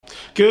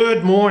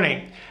Good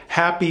morning.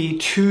 Happy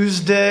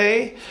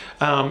Tuesday.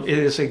 It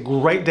is a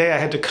great day. I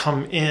had to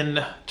come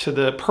in to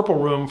the Purple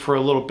Room for a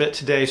little bit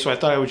today, so I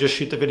thought I would just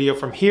shoot the video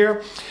from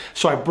here.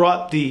 So I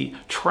brought the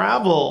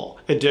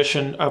travel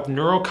edition of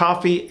Neuro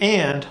Coffee,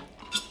 and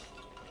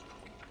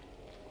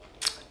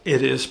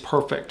it is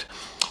perfect.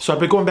 So I've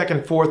been going back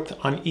and forth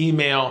on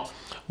email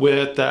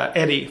with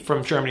Eddie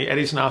from Germany.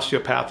 Eddie's an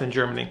osteopath in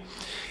Germany.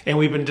 And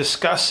we've been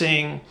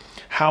discussing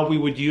how we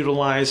would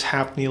utilize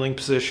half kneeling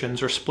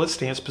positions or split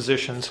stance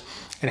positions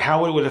and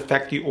how it would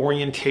affect the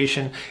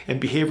orientation and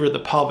behavior of the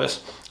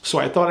pelvis. So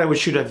I thought I would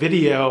shoot a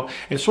video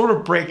and sort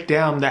of break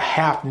down the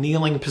half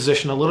kneeling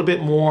position a little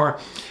bit more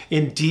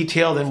in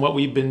detail than what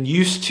we've been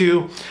used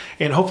to.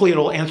 And hopefully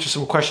it'll answer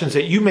some questions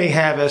that you may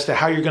have as to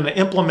how you're going to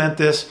implement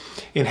this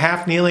in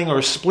half kneeling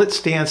or split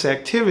stance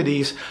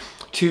activities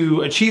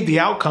to achieve the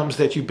outcomes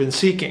that you've been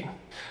seeking.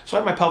 So I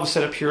have my pelvis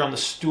set up here on the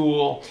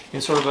stool in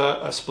sort of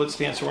a split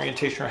stance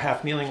orientation or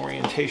half kneeling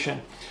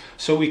orientation,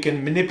 so we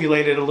can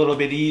manipulate it a little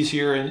bit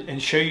easier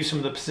and show you some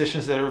of the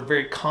positions that are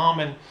very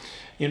common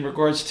in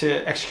regards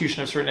to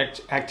execution of certain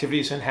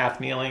activities in half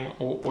kneeling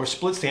or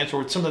split stance,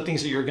 or some of the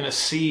things that you're going to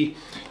see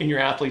in your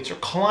athletes or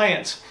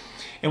clients.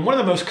 And one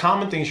of the most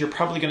common things you're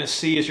probably going to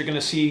see is you're going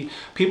to see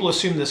people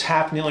assume this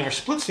half kneeling or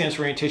split stance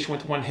orientation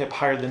with one hip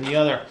higher than the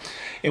other.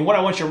 And what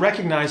I want you to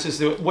recognize is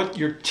that what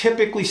you're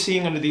typically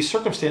seeing under these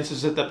circumstances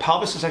is that the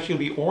pelvis is actually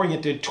going to be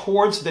oriented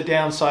towards the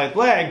downside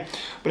leg,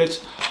 but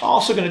it's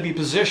also going to be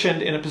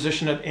positioned in a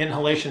position of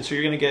inhalation. So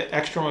you're going to get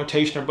external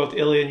rotation of both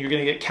ilia, and you're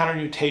going to get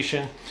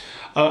counternutation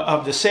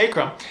of the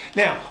sacrum.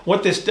 Now,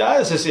 what this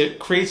does is it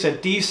creates a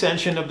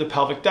descension of the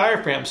pelvic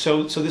diaphragm.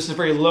 So this is a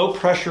very low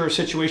pressure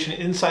situation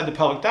inside the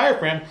pelvic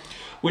diaphragm,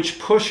 which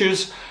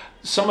pushes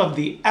some of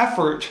the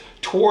effort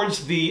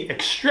towards the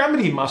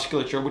extremity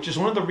musculature, which is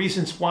one of the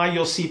reasons why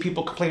you'll see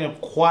people complain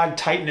of quad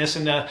tightness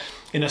in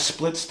a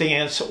split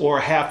stance or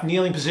half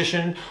kneeling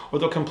position, or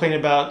they'll complain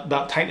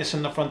about tightness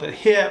in the front of the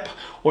hip,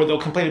 or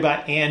they'll complain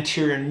about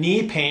anterior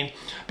knee pain,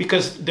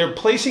 because they're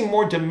placing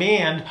more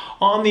demand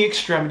on the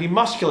extremity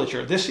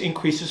musculature. This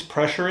increases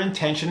pressure and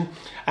tension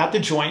at the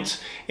joints,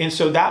 and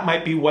so that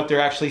might be what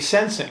they're actually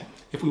sensing.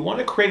 If we want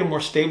to create a more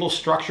stable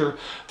structure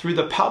through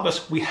the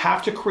pelvis, we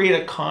have to create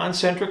a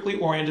concentrically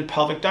oriented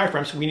pelvic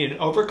diaphragm. So we need an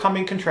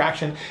overcoming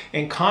contraction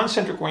and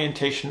concentric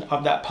orientation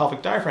of that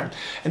pelvic diaphragm.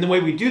 And the way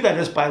we do that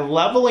is by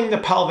leveling the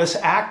pelvis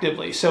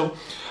actively. So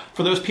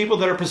for those people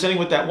that are presenting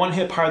with that one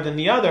hip higher than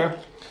the other,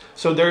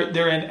 so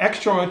they're in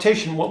external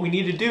rotation, what we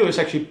need to do is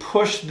actually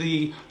push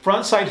the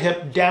front side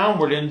hip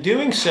downward. In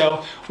doing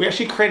so, we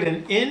actually create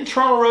an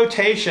internal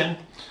rotation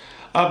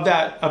of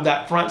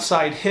that front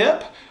side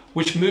hip,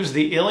 which moves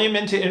the ilium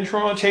into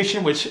internal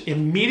rotation, which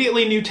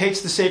immediately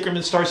nutates the sacrum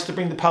and starts to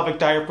bring the pelvic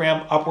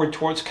diaphragm upward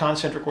towards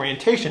concentric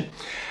orientation.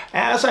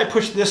 As I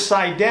push this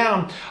side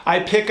down, I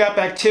pick up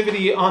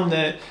activity on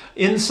the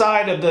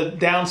inside of the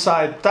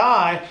downside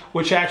thigh,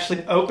 which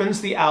actually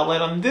opens the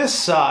outlet on this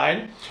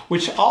side,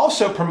 which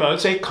also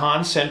promotes a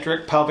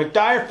concentric pelvic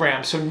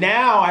diaphragm. So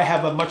now I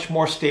have a much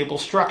more stable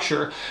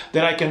structure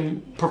that I can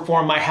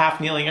perform my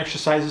half kneeling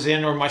exercises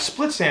in, or my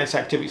split stance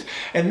activities.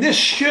 And this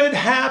should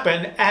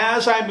happen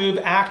as I move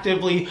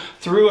actively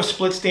through a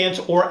split stance,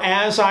 or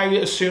as I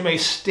assume a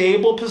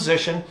stable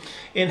position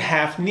in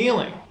half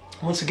kneeling.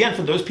 Once again,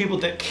 for those people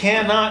that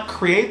cannot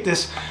create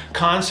this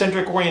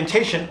concentric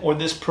orientation or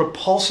this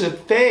propulsive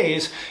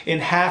phase in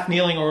half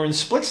kneeling or in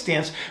split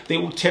stance, they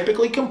will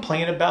typically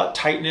complain about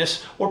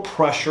tightness or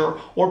pressure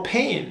or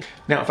pain.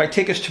 Now, if I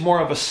take us to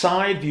more of a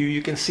side view,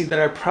 you can see that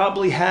I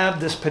probably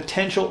have this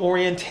potential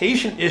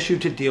orientation issue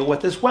to deal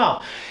with as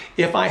well.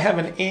 If I have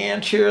an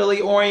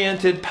anteriorly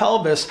oriented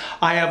pelvis,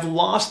 I have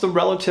lost the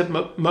relative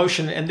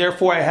motion, and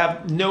therefore I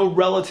have no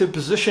relative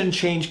position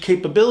change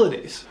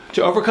capabilities.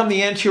 To overcome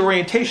the anterior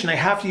orientation, I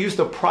have to use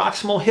the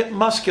proximal hip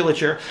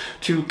musculature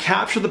to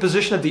capture the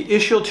position of the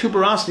ischial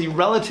tuberosity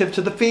relative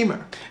to the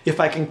femur.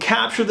 If I can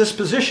capture this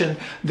position,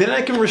 then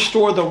I can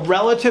restore the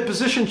relative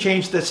position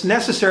change that's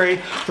necessary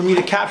for me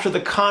to capture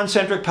the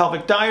concentric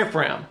pelvic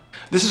diaphragm.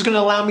 This is going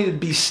to allow me to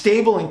be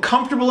stable and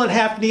comfortable in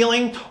half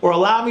kneeling, or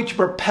allow me to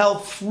propel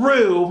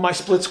through my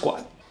split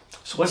squat.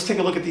 So let's take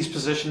a look at these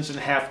positions in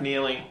half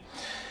kneeling.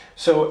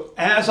 So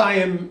as I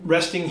am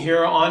resting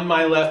here on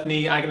my left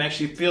knee, I can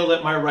actually feel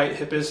that my right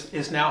hip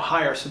is now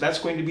higher. So that's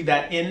going to be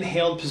that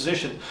inhaled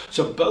position.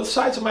 So both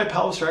sides of my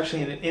pelvis are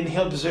actually in an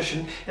inhaled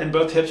position, and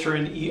both hips are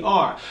in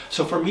ER.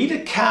 So for me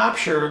to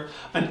capture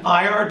an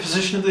IR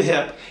position of the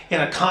hip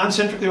and a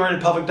concentrically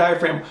oriented pelvic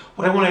diaphragm,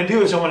 what I want to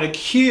do is I want to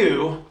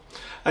cue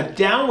a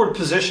downward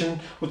position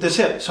with this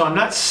hip. So I'm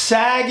not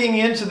sagging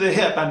into the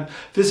hip, I'm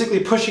physically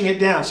pushing it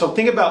down. So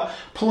think about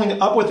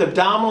pulling up with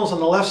abdominals on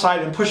the left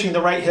side and pushing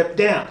the right hip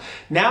down.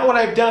 Now what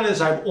I've done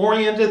is I've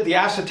oriented the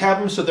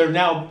acetabulum so they're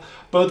now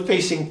both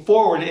facing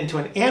forward into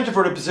an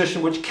anteverted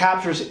position, which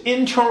captures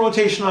internal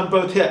rotation on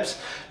both hips.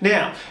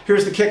 Now,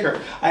 here's the kicker.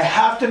 I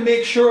have to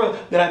make sure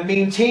that I'm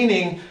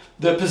maintaining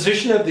the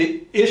position of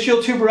the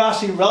ischial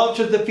tuberosity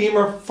relative to the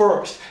femur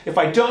first. If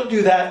I don't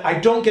do that, I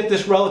don't get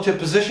this relative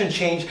position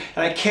change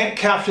and I can't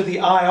capture the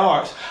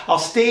IRs. I'll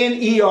stay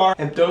in ER,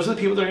 and those are the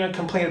people that are going to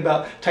complain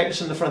about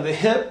tightness in the front of the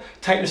hip,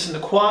 tightness in the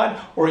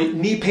quad, or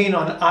knee pain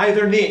on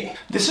either knee.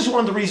 This is one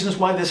of the reasons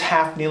why this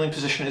half kneeling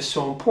position is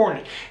so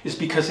important, is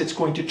because it's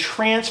going to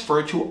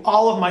transfer to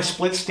all of my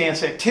split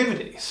stance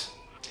activities.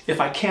 If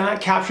I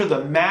cannot capture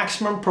the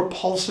maximum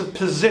propulsive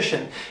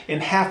position in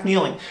half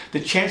kneeling,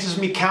 the chances of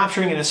me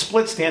capturing in a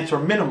split stance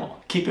are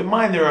minimal. Keep in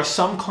mind, there are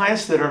some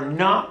clients that are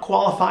not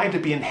qualified to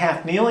be in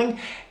half kneeling,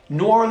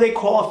 nor are they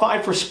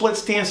qualified for split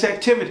stance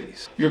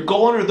activities. Your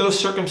goal under those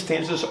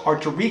circumstances are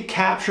to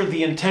recapture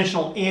the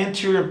intentional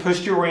anterior and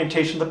posterior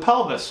orientation of the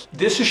pelvis.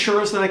 This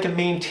assures that I can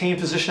maintain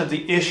position of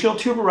the ischial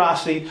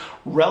tuberosity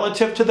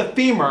relative to the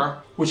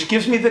femur, which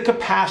gives me the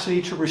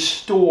capacity to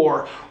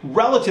restore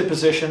relative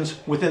positions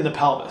within the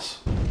pelvis.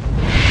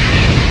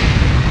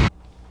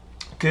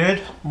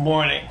 Good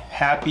morning.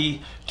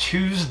 Happy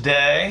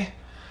Tuesday.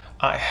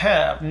 I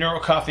have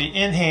NeuroCoffee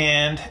in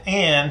hand,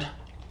 and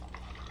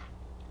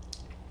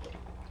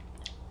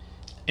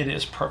it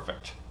is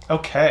perfect.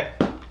 Okay.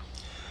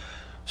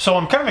 So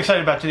I'm kind of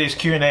excited about today's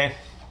Q&A.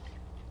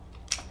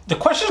 The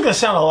question is going to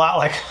sound a lot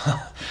like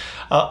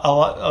a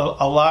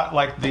lot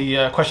like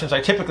the questions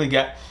I typically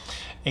get,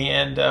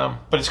 and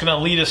but it's going to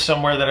lead us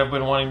somewhere that I've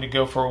been wanting to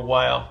go for a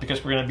while,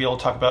 because we're going to be able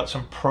to talk about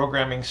some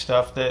programming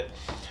stuff that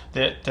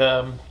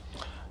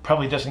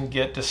probably doesn't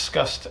get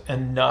discussed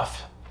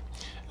enough,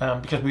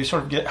 because we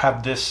sort of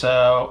have this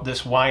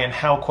this why and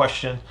how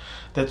question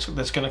that's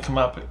going to come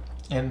up.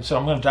 And so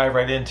I'm going to dive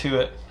right into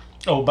it.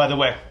 Oh, by the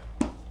way,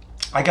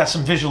 I got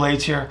some visual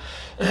aids here.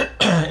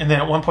 And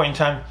then at one point in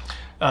time,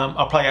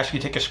 I'll probably ask you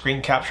to take a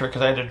screen capture,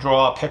 because I had to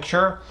draw a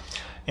picture,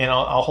 and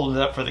I'll hold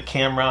it up for the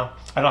camera.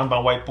 I don't have my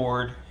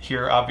whiteboard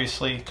here,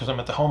 obviously, because I'm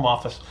at the home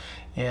office.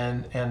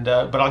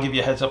 But I'll give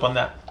you a heads up on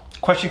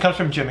that. Question comes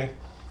from Jimmy.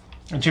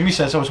 And Jimmy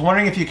says, I was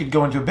wondering if you could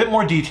go into a bit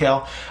more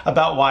detail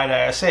about wide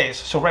ISAs.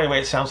 So right away,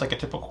 it sounds like a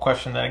typical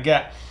question that I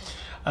get.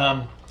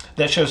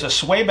 That shows a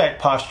sway back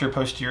posture,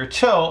 posterior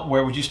tilt.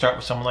 Where would you start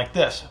with someone like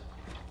this?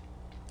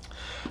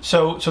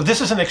 So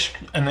this is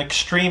an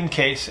extreme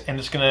case, and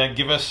it's going to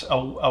give us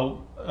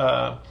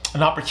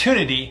an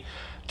opportunity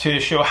to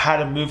show how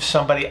to move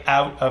somebody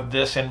out of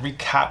this and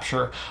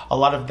recapture a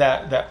lot of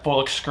that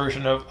full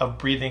excursion of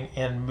breathing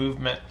and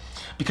movement.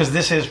 Because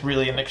this is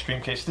really an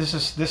extreme case. This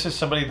is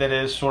somebody that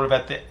is sort of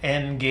at the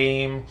end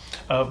game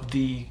of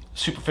the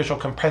superficial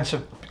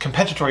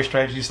compensatory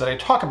strategies that I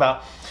talk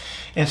about.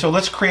 And so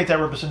let's create that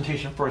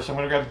representation first. I'm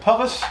going to grab the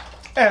pelvis,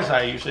 as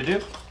I usually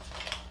do.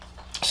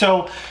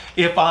 So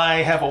if I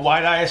have a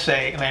wide ISA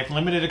and I have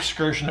limited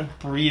excursion of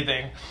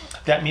breathing,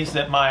 that means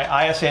that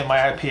my ISA and my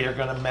IPA are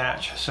going to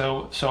match.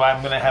 So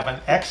I'm going to have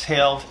an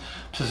exhaled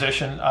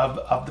position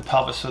of the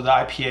pelvis. So the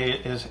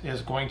IPA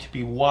is going to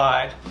be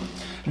wide.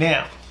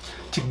 Now,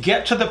 to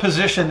get to the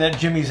position that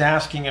Jimmy's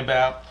asking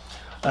about,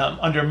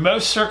 under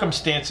most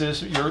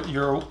circumstances,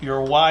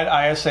 your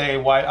wide ISA,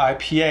 wide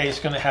IPA is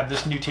going to have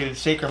this nutated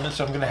sacrum, and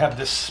so I'm going to have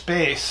this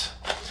space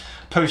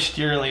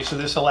posteriorly. So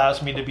this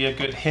allows me to be a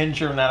good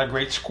hinger, not a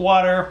great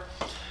squatter,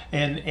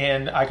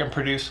 and I can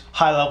produce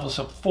high levels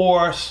of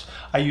force.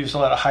 I use a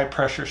lot of high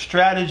pressure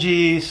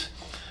strategies,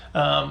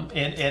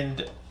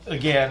 and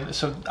again,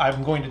 so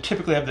I'm going to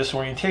typically have this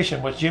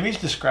orientation. What Jimmy's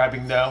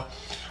describing, though,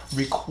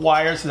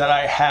 requires that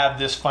I have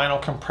this final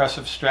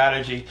compressive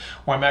strategy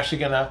where I'm actually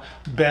going to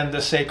bend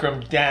the sacrum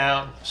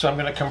down. So I'm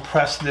going to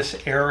compress this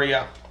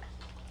area.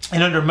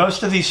 And under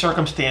most of these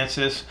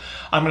circumstances,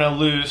 I'm going to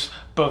lose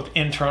both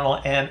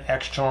internal and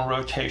external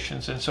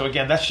rotations. And so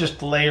again, that's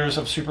just layers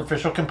of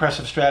superficial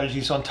compressive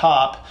strategies on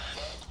top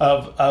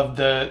of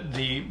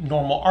the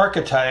normal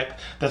archetype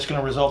that's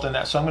going to result in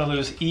that. So I'm going to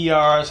lose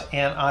ERs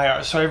and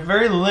IRs. So I have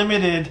very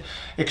limited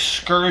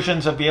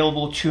excursions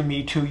available to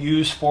me to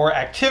use for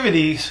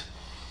activities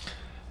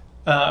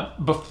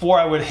before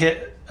I would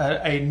hit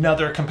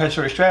another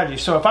compensatory strategy.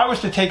 So if I was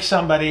to take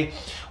somebody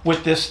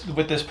with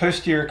this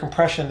posterior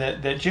compression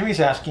that Jimmy's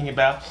asking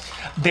about,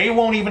 they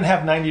won't even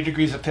have 90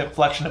 degrees of hip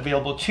flexion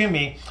available to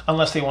me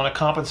unless they want to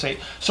compensate.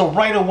 So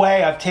right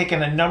away, I've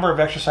taken a number of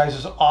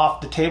exercises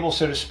off the table,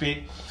 so to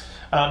speak,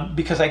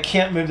 because I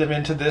can't move them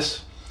into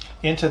this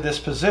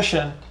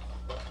position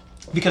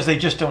because they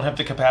just don't have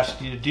the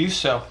capacity to do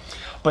so.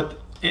 But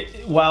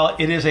while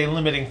it is a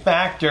limiting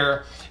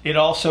factor, it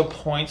also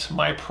points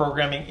my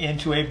programming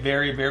into a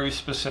very, very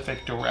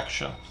specific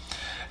direction.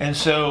 And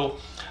so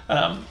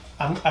I'm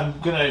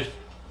going to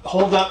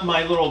hold up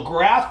my little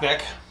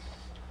graphic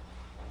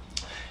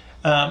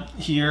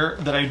here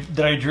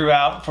that I drew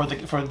out for the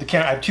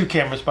camera. I have two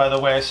cameras, by the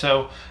way,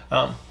 so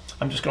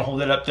I'm just going to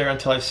hold it up there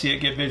until I see it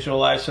get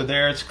visualized. So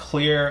there it's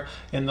clear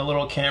in the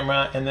little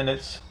camera, and then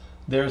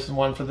there's the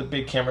one for the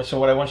big camera. So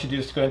what I want you to do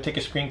is to go ahead and take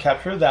a screen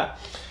capture of that.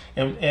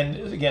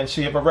 And again,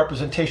 so you have a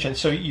representation.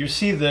 So you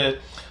see the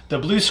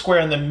blue square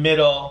in the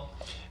middle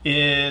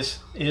is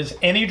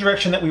any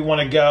direction that we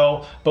want to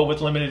go, but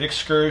with limited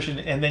excursion.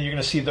 And then you're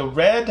going to see the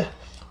red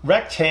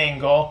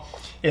rectangle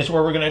is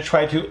where we're going to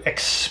try to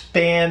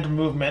expand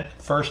movement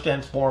first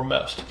and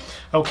foremost.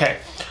 Okay,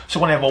 so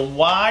when I have a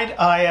wide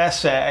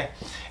ISA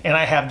and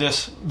I have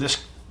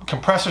this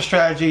compressor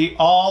strategy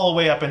all the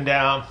way up and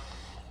down,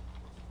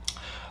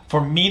 for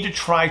me to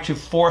try to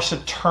force a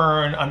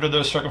turn under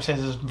those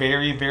circumstances is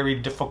very, very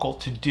difficult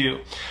to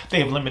do. They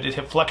have limited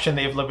hip flexion,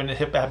 they have limited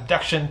hip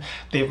abduction,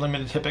 they have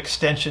limited hip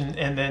extension,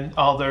 and then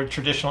all their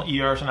traditional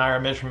ERs and IR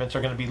measurements are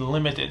going to be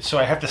limited. So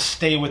I have to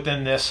stay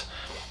within this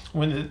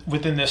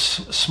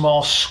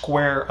small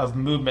square of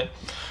movement.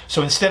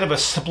 So instead of a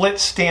split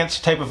stance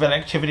type of an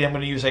activity, I'm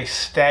going to use a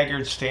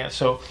staggered stance.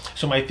 So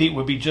my feet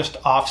would be just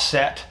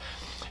offset.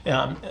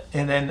 And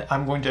then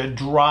I'm going to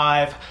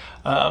drive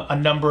a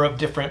number of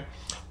different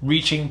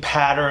reaching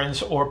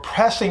patterns or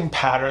pressing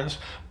patterns,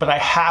 but I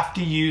have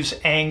to use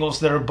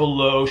angles that are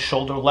below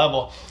shoulder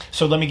level.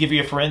 So let me give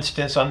you a for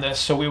instance on this.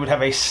 So we would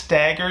have a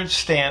staggered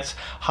stance,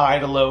 high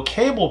to low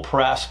cable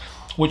press,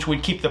 which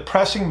would keep the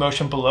pressing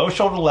motion below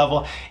shoulder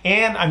level,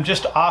 and I'm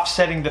just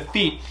offsetting the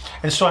feet.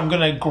 And so I'm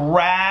going to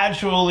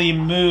gradually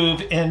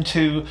move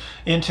into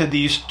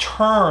these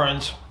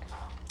turns,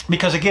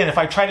 because again, if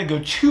I try to go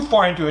too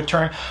far into a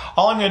turn,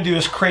 all I'm going to do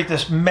is create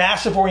this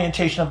massive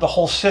orientation of the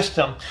whole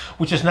system,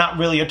 which is not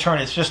really a turn.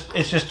 It's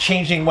just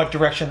changing what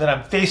direction that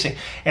I'm facing.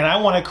 And I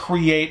want to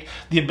create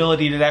the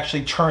ability to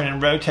actually turn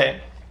and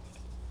rotate.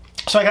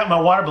 So I got my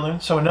water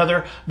balloon, so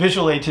another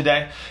visual aid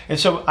today. And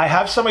so I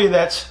have somebody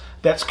that's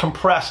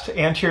compressed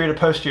anterior to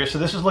posterior. So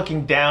this is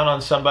looking down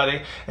on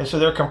somebody, and so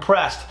they're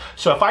compressed.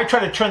 So if I try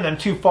to turn them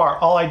too far,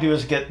 all I do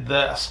is get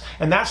this.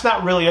 And that's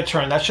not really a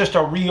turn, that's just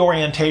a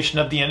reorientation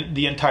of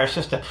the entire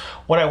system.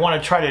 What I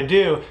want to try to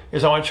do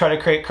is I want to try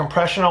to create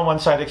compression on one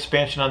side,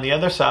 expansion on the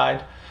other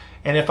side.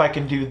 And if I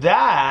can do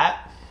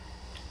that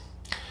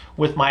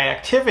with my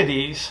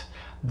activities,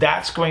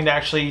 that's going to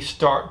actually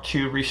start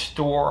to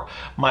restore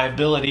my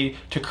ability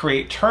to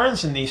create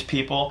turns in these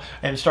people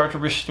and start to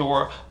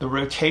restore the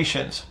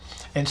rotations.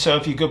 And so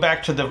if you go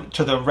back to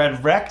the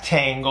red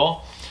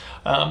rectangle,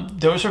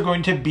 those are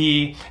going to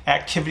be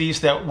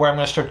activities where I'm going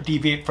to start to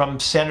deviate from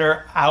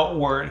center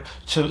outward,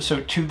 so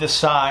to the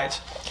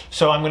sides.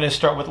 So I'm going to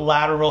start with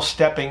lateral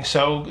stepping.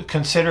 So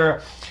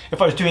consider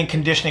if I was doing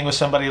conditioning with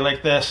somebody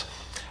like this,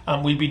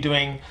 we'd be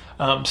doing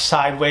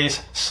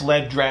sideways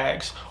sled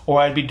drags,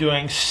 or I'd be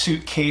doing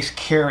suitcase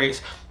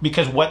carries,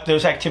 because what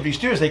those activities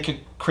do is they could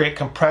create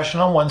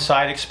compression on one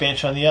side,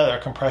 expansion on the other,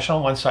 compression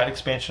on one side,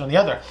 expansion on the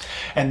other.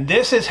 And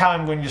this is how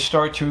I'm going to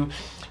start to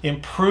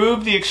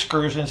improve the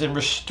excursions and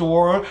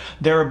restore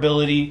their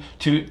ability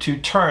to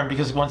turn,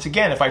 because once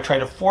again, if I try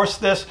to force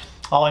this,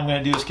 all I'm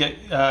going to do is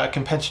get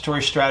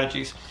compensatory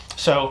strategies.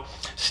 So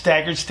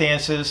staggered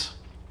stances,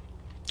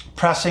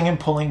 pressing and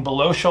pulling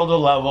below shoulder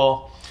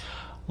level,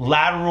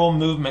 lateral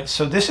movements.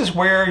 So this is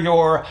where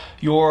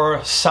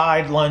your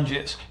side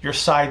lunges, your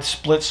side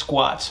split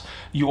squats,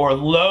 your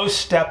low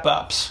step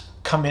ups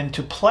come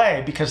into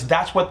play, because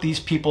that's what these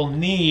people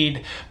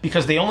need,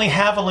 because they only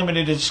have a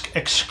limited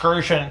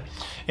excursion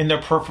in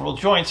their peripheral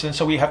joints. And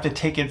so we have to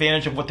take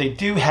advantage of what they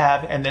do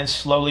have and then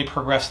slowly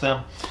progress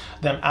them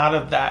out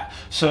of that.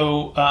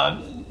 So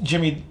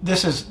Jimmy,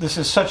 this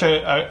is such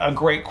a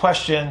great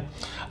question.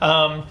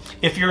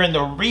 If you're in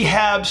the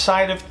rehab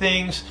side of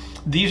things,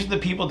 these are the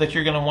people that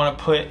you're going to want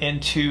to put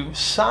into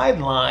side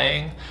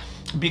lying,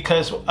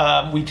 because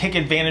we take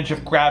advantage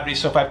of gravity.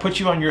 So if I put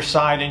you on your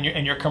side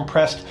and you're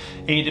compressed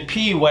A to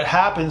P, what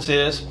happens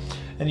is,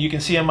 and you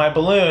can see in my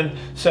balloon,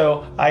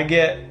 so I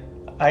get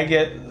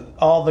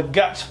all the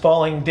guts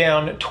falling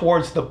down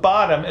towards the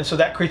bottom, and so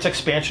that creates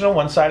expansion on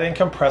one side and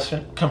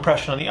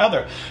compression on the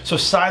other. So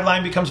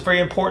sideline becomes very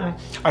important.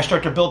 I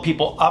start to build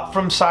people up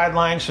from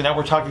sideline. So now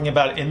we're talking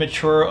about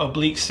immature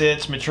oblique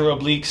sits, mature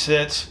oblique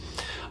sits.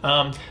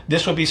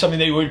 This would be something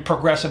that you would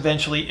progress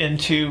eventually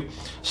into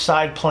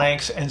side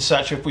planks and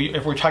such if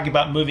we're talking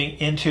about moving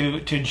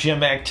into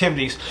gym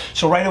activities.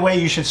 So right away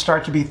you should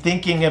start to be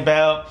thinking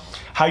about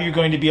how you're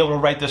going to be able to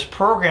write this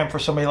program for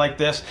somebody like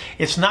this.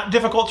 It's not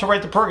difficult to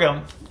write the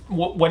program.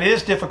 What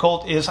is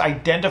difficult is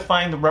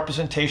identifying the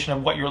representation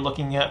of what you're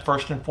looking at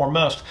first and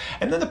foremost.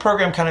 And then the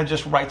program kind of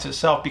just writes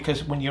itself,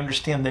 because when you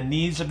understand the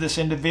needs of this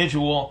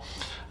individual,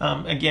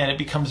 again, it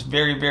becomes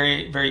very,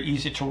 very, very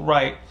easy to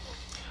write.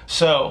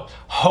 So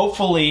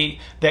hopefully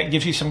that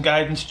gives you some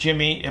guidance,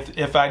 Jimmy.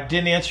 If I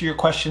didn't answer your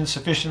question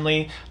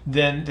sufficiently,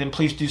 then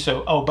please do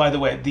so. Oh, by the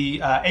way,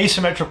 the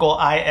asymmetrical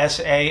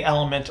ISA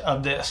element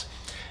of this,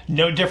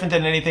 no different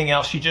than anything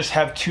else. You just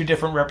have two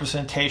different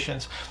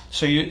representations.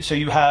 So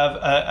you have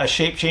a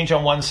shape change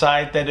on one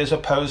side that is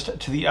opposed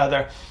to the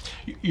other.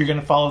 You're going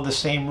to follow the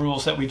same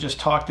rules that we just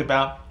talked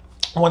about.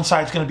 One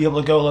side's going to be able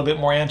to go a little bit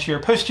more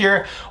anterior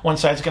posterior. One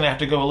side's going to have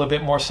to go a little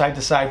bit more side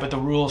to side, but the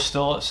rule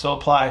still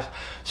applies.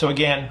 So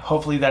again,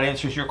 hopefully that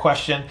answers your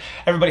question.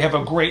 Everybody have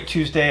a great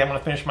Tuesday. I'm going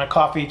to finish my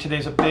coffee.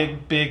 Today's a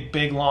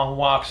big long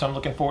walk, so I'm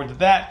looking forward to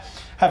that.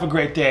 Have a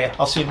great day.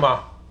 I'll see you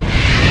tomorrow.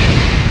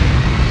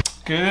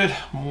 Good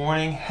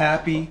morning.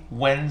 Happy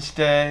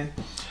Wednesday.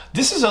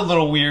 This is a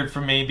little weird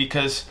for me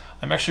because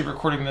I'm actually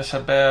recording this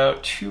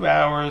about 2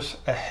 hours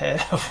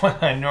ahead of when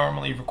I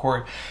normally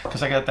record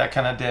because I got that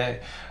kind of day.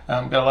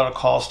 Got a lot of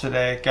calls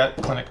today, got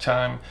clinic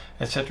time,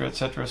 etc.,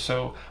 etc.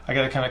 So I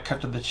got to kind of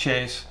cut to the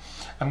chase.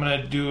 I'm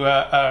going to do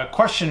a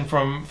question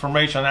from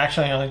Rachel, and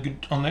actually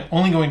I'm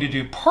only going to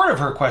do part of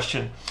her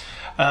question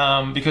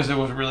because it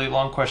was a really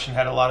long question,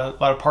 had a lot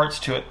of parts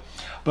to it.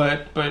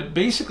 But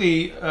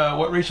basically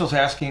what Rachel's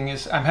asking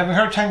is, I'm having a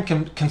hard time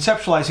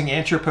conceptualizing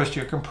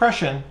anterior-posterior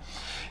compression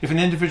if an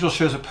individual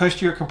shows a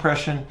posterior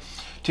compression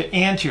to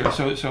anterior,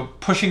 so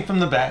pushing from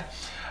the back.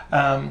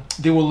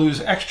 They will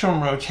lose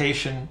external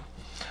rotation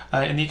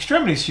in the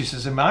extremities. She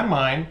says, in my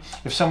mind,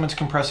 if someone's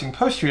compressing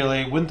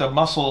posteriorly, wouldn't the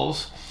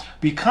muscles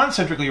be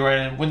concentrically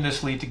oriented? Wouldn't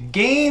this lead to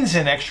gains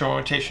in external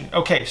rotation?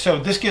 Okay, so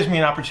this gives me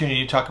an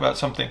opportunity to talk about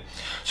something.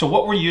 So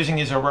what we're using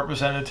is a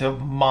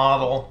representative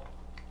model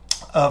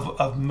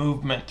of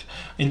movement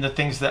in the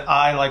things that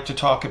I like to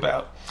talk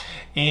about.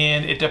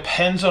 And it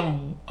depends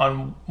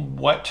on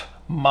what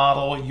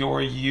model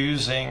you're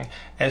using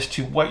as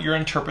to what your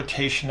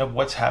interpretation of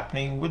what's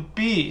happening would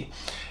be.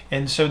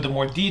 And so the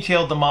more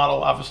detailed the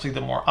model, obviously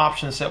the more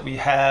options that we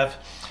have.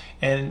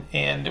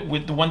 And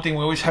with the one thing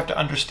we always have to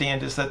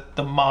understand is that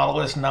the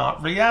model is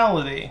not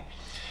reality.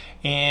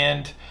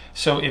 And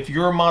so if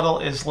your model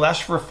is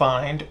less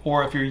refined,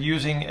 or if you're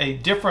using a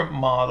different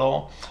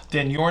model,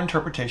 then your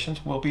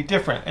interpretations will be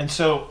different. And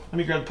so let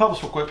me grab the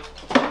publish real quick.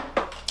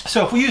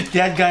 So if we use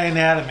dead guy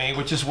anatomy,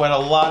 which is what a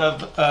lot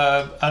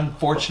of,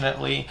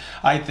 unfortunately,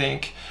 I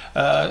think,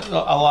 a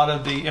lot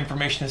of the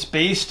information is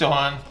based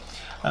on,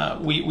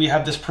 we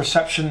have this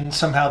perception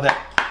somehow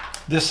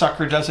that this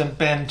sucker doesn't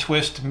bend,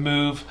 twist,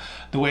 move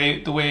the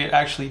way it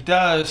actually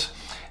does.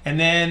 And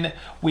then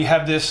we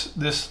have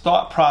this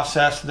thought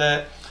process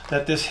that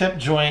this hip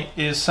joint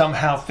is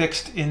somehow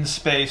fixed in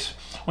space,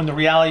 when the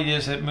reality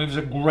is it moves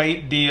a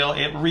great deal,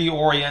 it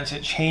reorients,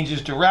 it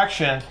changes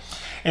direction.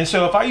 And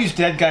so if I use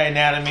dead guy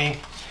anatomy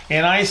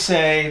and I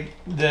say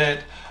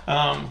that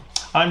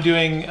I'm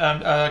doing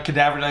a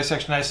cadaver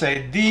dissection, I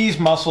say these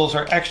muscles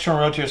are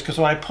external rotators because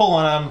when I pull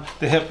on them,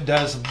 the hip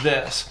does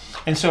this.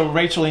 And so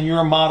Rachel, in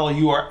your model,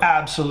 you are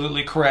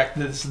absolutely correct.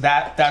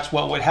 That's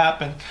what would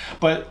happen.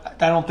 But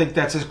I don't think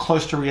that's as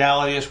close to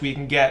reality as we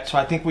can get. So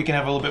I think we can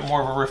have a little bit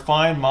more of a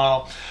refined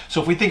model.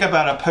 So if we think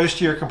about a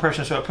posterior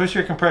compression, so a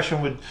posterior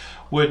compression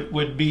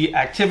would be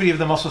activity of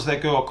the muscles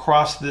that go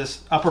across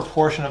this upper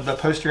portion of the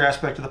posterior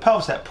aspect of the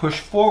pelvis that push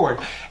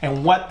forward.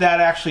 And what that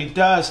actually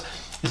does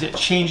is it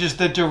changes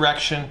the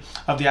direction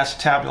of the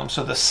acetabulum.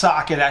 So the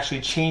socket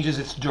actually changes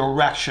its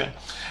direction.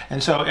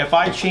 And so if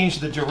I change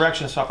the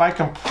direction, so if I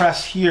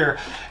compress here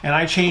and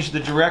I change the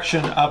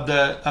direction of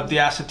the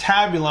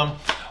acetabulum,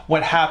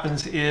 what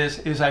happens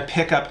is I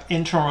pick up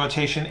internal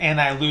rotation and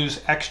I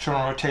lose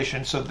external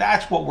rotation. So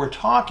that's what we're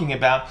talking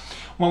about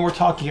when we're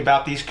talking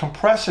about these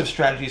compressive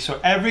strategies. So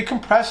every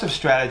compressive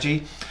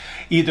strategy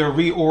either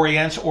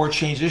reorients or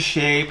changes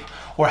shape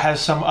or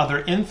has some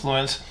other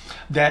influence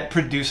that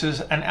produces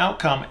an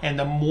outcome. And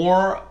the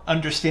more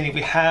understanding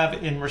we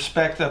have in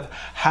respect of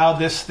how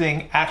this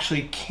thing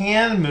actually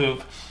can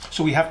move,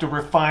 so we have to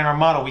refine our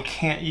model. We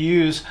can't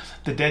use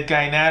the dead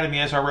guy anatomy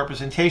as our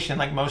representation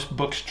like most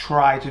books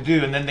try to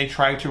do, and then they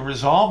try to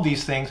resolve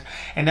these things,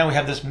 and now we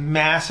have this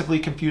massively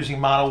confusing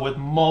model with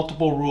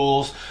multiple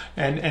rules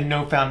and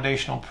no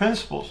foundational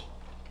principles.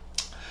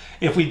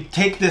 If we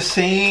take this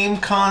same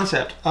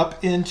concept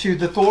up into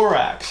the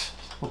thorax,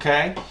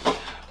 okay,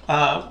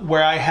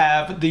 where I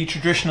have the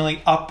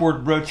traditionally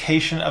upward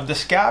rotation of the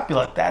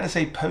scapula, that is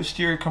a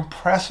posterior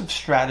compressive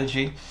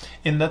strategy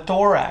in the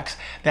thorax.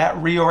 That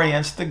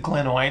reorients the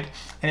glenoid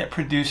and it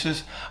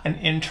produces an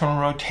internal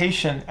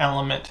rotation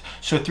element.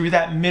 So through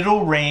that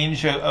middle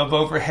range of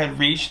overhead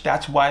reach,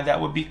 that's why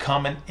that would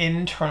become an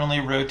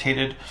internally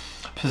rotated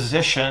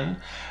position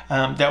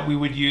that we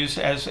would use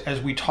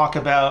as we talk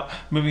about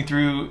moving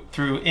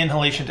through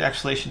inhalation to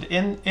exhalation to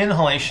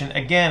inhalation.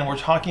 Again, we're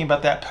talking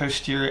about that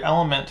posterior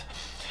element.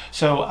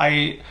 So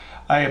I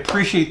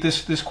appreciate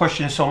this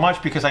question so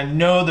much because I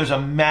know there's a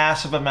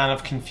massive amount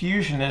of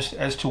confusion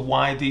as to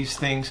why these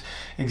things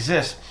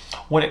exist.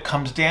 What it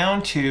comes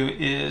down to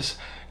is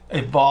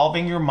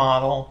evolving your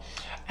model,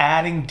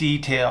 adding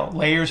detail,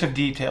 layers of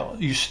detail.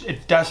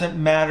 It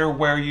doesn't matter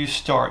where you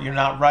start. You're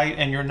not right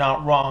and you're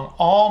not wrong.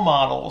 All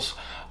models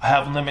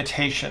have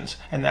limitations,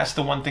 and that's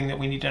the one thing that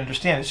we need to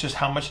understand. It's just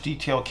how much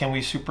detail can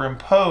we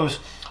superimpose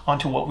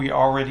onto what we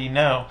already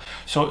know.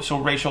 So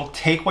Rachel,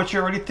 take what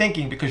you're already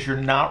thinking because you're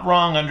not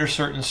wrong under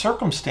certain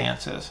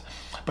circumstances.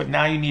 But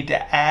now you need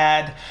to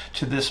add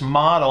to this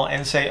model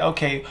and say,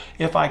 okay,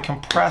 if I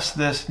compress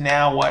this,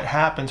 now what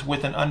happens,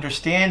 with an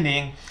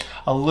understanding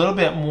a little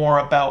bit more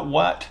about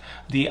what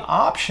the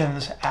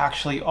options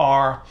actually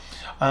are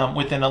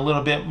within a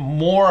little bit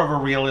more of a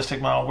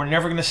realistic model. We're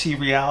never going to see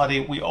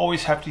reality. We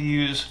always have to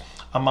use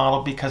a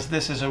model because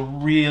this is a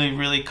really,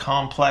 really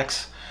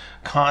complex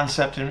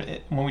concept. And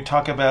when we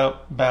talk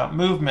about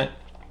movement,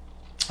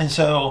 And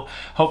so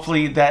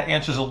hopefully that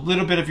answers a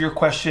little bit of your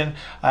question.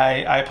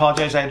 I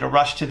apologize, I had to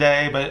rush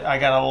today, but I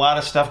got a lot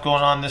of stuff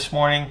going on this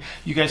morning.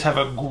 You guys have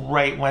a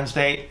great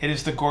Wednesday. It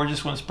is the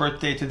gorgeous one's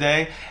birthday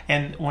today.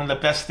 And one of the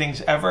best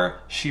things ever,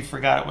 she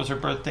forgot it was her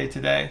birthday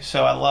today.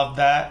 So I love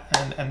that.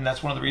 And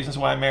that's one of the reasons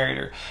why I married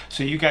her.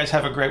 So you guys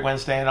have a great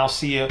Wednesday, and I'll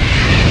see you.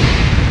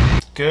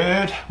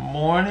 Good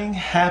morning.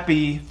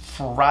 Happy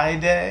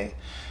Friday.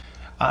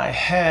 I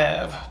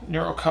have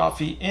Neuro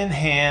Coffee in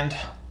hand,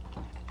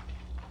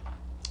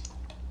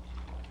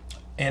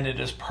 and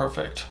it is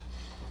perfect.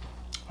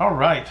 All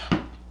right.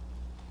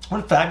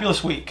 What a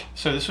fabulous week.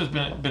 So this has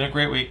been a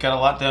great week. Got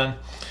a lot done.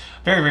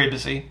 Very, very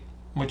busy,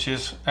 which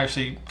is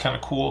actually kind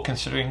of cool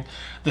considering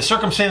the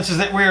circumstances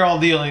that we're all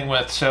dealing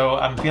with. So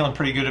I'm feeling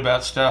pretty good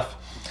about stuff.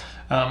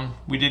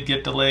 We did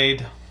get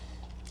delayed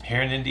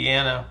here in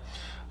Indiana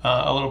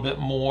a little bit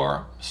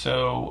more.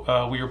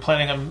 So we were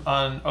planning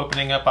on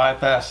opening up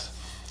IFS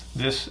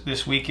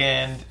this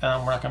weekend.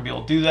 We're not going to be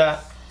able to do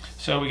that.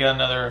 So we got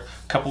another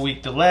couple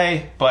week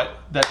delay, but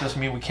that doesn't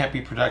mean we can't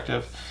be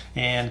productive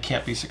and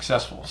can't be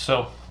successful.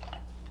 So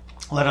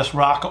let us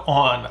rock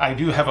on. I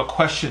do have a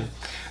question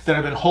that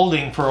I've been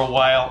holding for a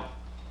while.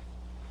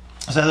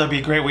 So that would be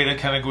a great way to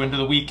kind of go into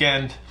the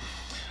weekend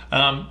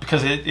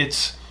because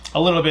it's a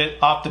little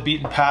bit off the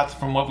beaten path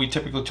from what we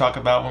typically talk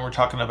about when we're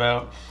talking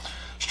about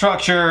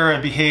structure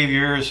and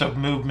behaviors of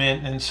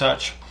movement and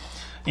such.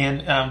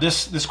 And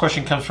this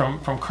question comes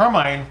from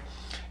Carmine.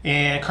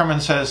 And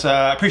Carmen says,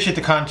 I appreciate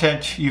the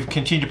content you've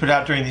continued to put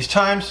out during these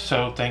times.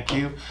 So thank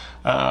you,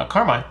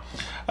 Carmine.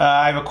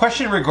 I have a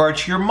question in regard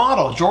to your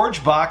model.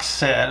 George Box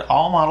said,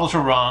 all models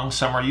are wrong,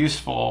 some are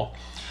useful.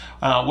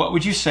 What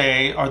would you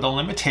say are the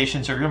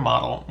limitations of your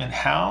model, and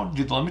how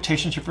do the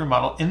limitations of your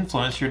model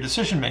influence your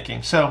decision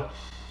making? So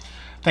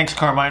thanks,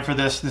 Carmine, for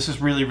this. This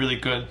is really, really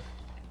good.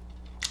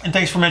 And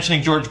thanks for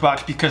mentioning George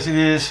Box, because it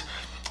is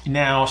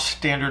now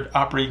standard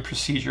operating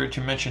procedure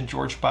to mention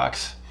George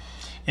Box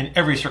in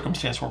every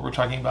circumstance where we're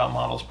talking about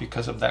models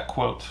because of that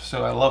quote.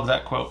 So I love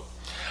that quote.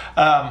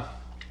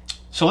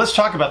 So let's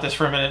talk about this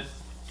for a minute.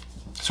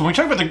 So when we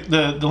talk about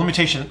the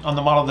limitation on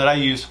the model that I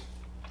use,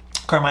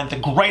 Carmine, the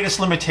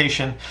greatest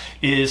limitation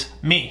is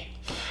me,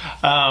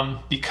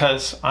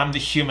 because I'm the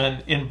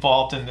human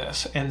involved in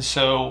this. And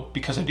so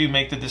because I do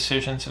make the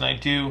decisions and I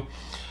do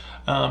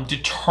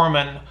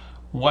determine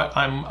what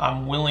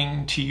I'm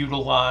willing to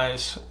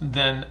utilize,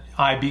 then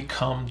I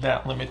become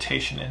that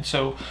limitation. And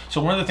so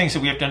one of the things that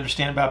we have to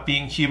understand about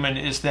being human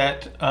is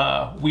that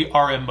we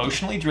are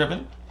emotionally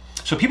driven.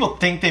 So people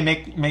think they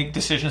make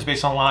decisions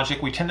based on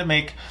logic. We tend to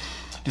make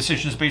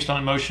decisions based on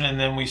emotion, and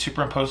then we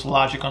superimpose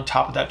logic on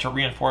top of that to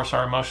reinforce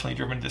our emotionally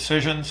driven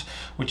decisions,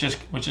 which is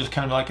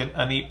kind of like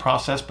a neat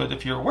process. But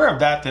if you're aware of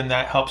that, then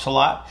that helps a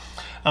lot.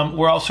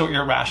 We're also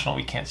irrational.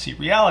 We can't see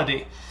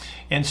reality.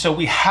 And so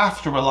we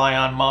have to rely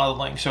on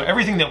modeling. So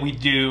everything that we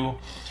do,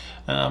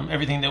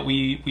 everything that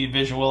we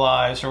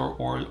visualize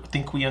or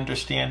think we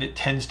understand, it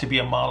tends to be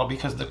a model,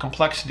 because the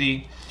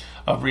complexity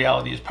of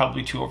reality is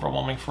probably too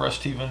overwhelming for us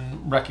to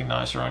even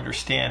recognize or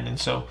understand. And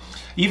so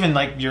even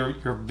like your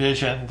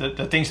vision,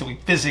 the things that we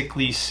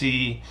physically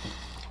see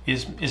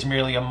is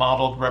merely a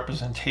modeled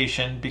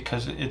representation,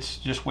 because it's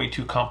just way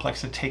too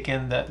complex to take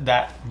in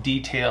that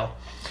detail.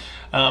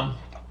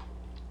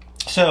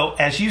 So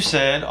as you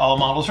said, all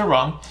models are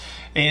wrong.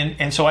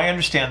 And so I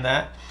understand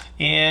that,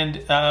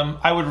 and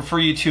I would refer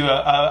you to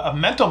a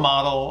mental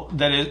model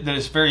that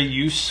is very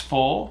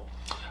useful,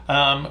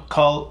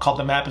 called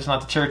The Map Is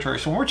Not the Territory.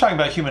 So when we're talking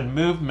about human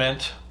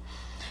movement,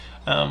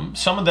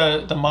 some of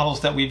the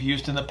models that we've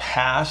used in the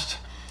past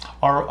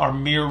are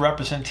mere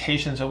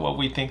representations of what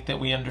we think that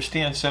we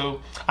understand. So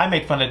I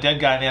make fun of Dead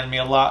Guy Anatomy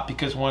a lot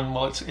because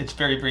it's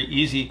very, very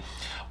easy,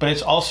 but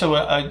it's also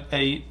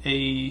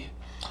a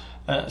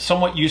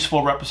somewhat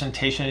useful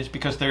representation, is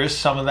because there is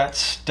some of that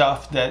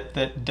stuff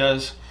that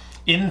does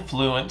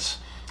influence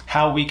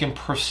how we can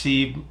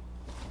perceive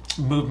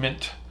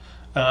movement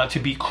to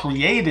be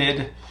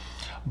created.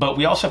 But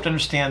we also have to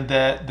understand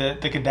that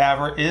the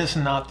cadaver is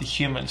not the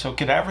human. So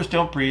cadavers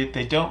don't breathe,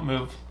 they don't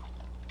move.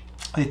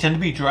 They tend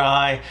to be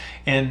dry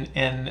and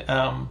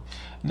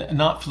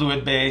not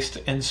fluid based.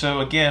 And so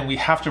again, we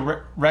have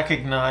to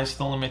recognize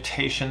the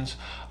limitations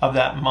of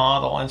that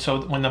model. And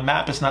so when the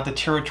map is not the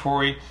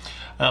territory,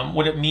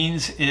 what it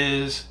means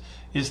is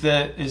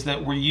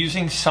that we're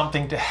using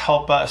something to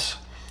help us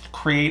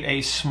create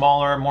a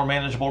smaller, more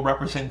manageable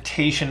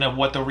representation of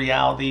what the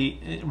reality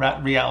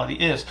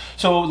is.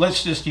 So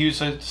let's just use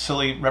a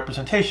silly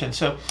representation.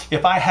 So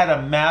if I had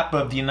a map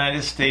of the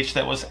United States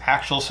that was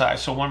actual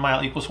size, so 1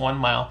 mile equals 1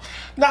 mile,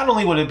 not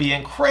only would it be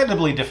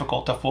incredibly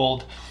difficult to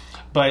fold,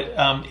 but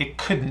it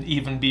couldn't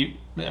even be,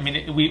 I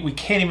mean, we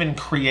can't even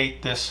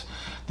create this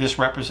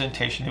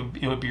representation.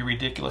 It would be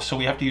ridiculous. So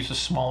we have to use a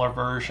smaller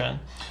version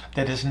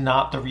that is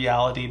not the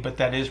reality, but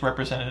that is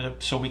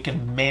representative, so we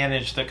can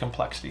manage the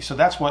complexity. So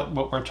that's what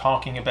we're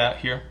talking about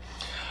here.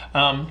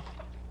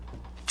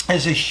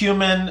 As a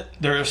human,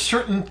 there are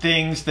certain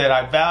things that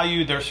I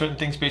value, there are certain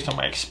things based on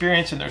my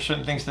experience, and there are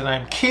certain things that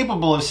I'm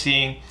capable of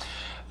seeing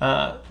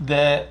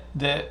that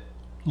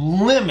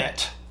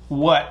limit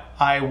what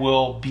I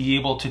will be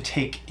able to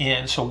take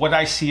in. So what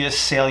I see as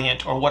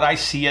salient or what I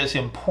see as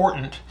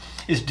important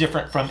is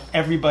different from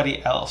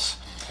everybody else.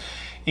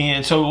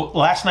 And so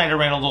last night I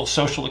ran a little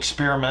social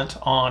experiment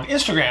on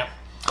Instagram,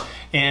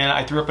 and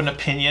I threw up an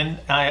opinion,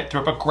 I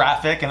threw up a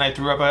graphic, and I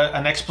threw up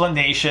an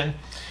explanation.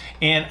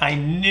 And I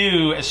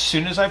knew as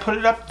soon as I put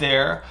it up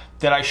there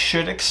that I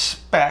should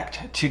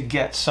expect to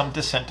get some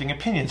dissenting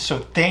opinions. So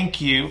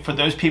thank you for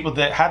those people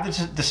that have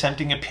the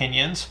dissenting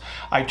opinions.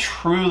 I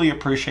truly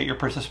appreciate your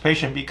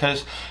participation,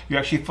 because you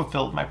actually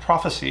fulfilled my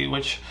prophecy,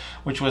 which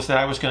was that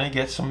I was going to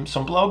get some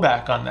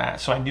blowback on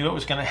that. So I knew it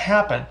was going to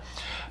happen,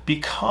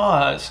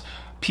 because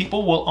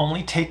people will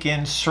only take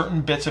in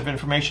certain bits of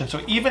information.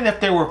 So even if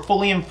they were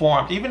fully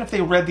informed, even if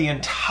they read the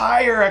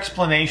entire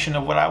explanation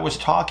of what I was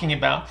talking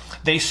about,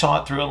 they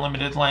saw it through a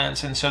limited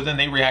lens. And so then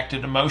they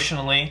reacted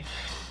emotionally,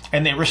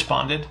 and they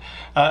responded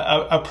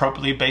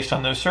appropriately based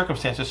on those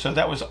circumstances. So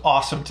that was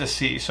awesome to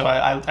see. So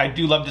I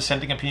do love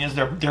dissenting opinions.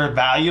 They're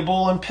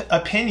valuable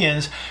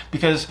opinions,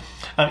 because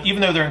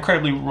even though they're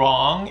incredibly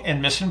wrong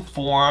and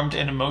misinformed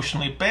and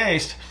emotionally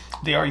based,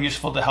 they are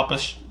useful to help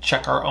us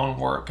check our own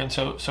work. And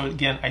so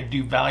again, I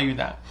do value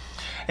that.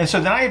 And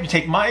so then I have to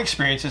take my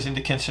experiences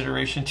into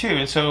consideration too.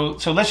 And so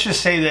let's just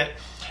say that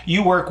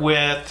you work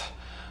with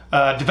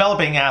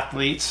developing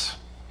athletes,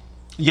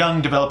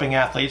 young developing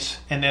athletes,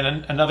 and then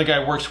another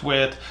guy works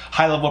with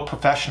high-level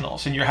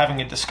professionals, and you're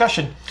having a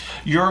discussion.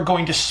 You're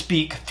going to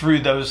speak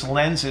through those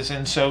lenses,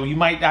 and so you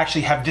might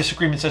actually have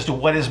disagreements as to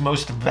what is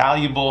most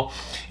valuable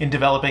in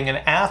developing an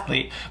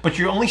athlete, but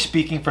you're only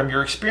speaking from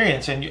your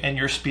experience, and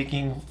you're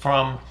speaking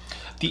from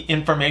the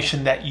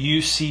information that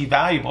you see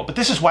valuable. But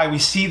this is why we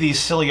see these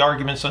silly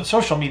arguments on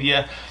social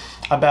media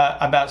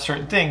about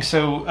certain things.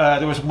 So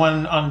there was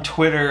one on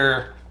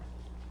Twitter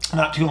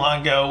not too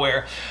long ago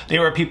where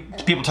there were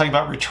people talking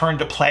about return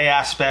to play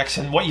aspects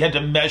and what you had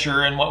to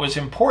measure and what was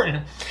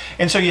important.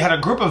 And so you had a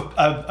group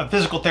of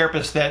physical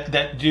therapists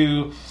that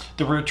do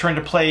the return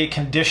to play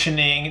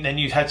conditioning, and then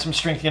you had some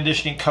strength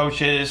conditioning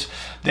coaches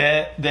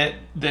that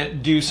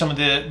do some of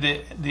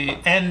the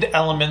end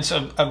elements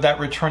of that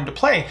return to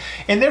play.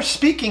 And they're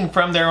speaking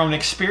from their own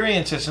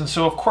experiences. And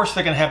so of course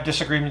they're going to have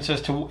disagreements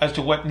as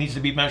to what needs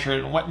to be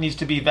measured and what needs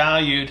to be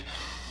valued.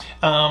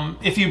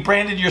 If you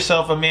branded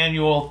yourself a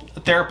manual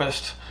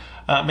therapist,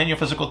 manual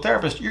physical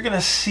therapist, you're going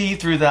to see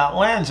through that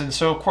lens. And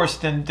so, of course,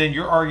 then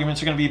your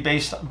arguments are going to be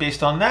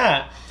based on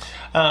that.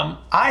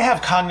 I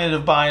have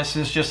cognitive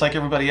biases, just like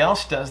everybody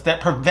else does,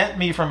 that prevent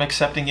me from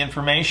accepting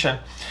information.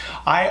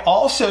 I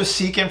also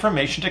seek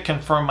information to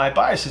confirm my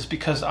biases,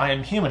 because I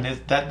am human.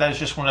 That is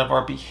just one of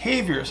our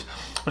behaviors.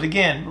 But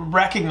again,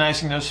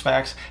 recognizing those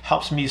facts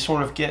helps me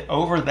sort of get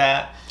over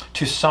that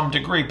to some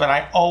degree, but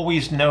I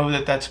always know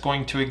that that's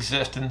going to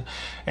exist.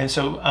 And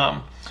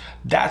so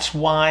that's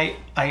why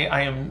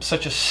I am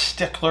such a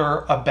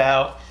stickler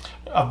about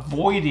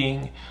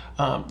avoiding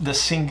the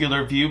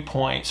singular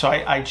viewpoint. So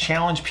I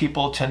challenge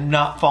people to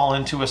not fall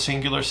into a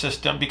singular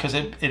system, because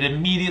it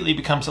immediately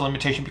becomes a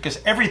limitation,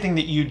 because everything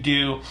that you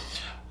do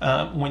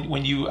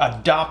when you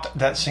adopt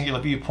that singular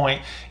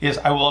viewpoint is,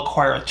 I will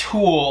acquire a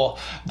tool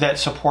that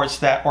supports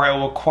that, or I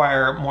will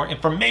acquire more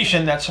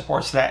information that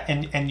supports that,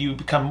 and you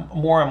become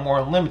more and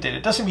more limited.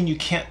 It doesn't mean you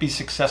can't be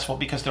successful,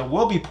 because there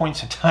will be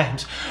points and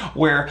times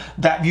where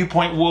that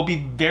viewpoint will be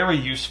very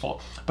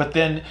useful, but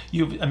then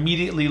you've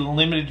immediately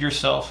limited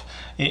yourself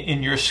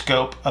in your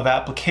scope of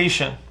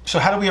application. So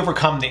how do we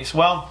overcome these?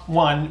 Well,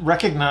 one,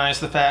 recognize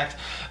the fact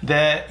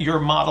that your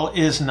model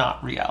is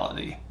not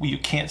reality. You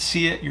can't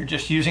see it. You're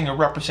just using a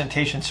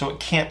representation, so it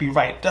can't be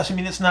right. It doesn't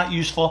mean it's not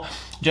useful,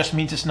 just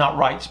means it's not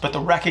right. But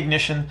the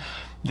recognition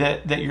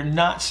that you're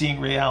not seeing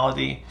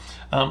reality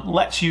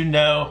lets you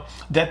know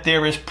that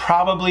there is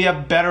probably a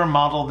better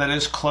model that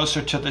is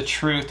closer to the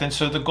truth. And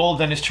so the goal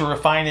then is to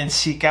refine and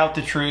seek out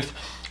the truth,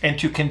 and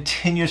to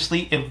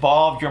continuously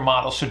evolve your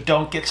model. So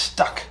don't get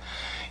stuck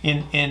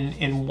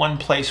in one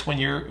place when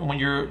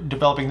you're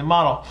developing the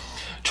model.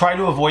 Try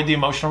to avoid the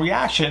emotional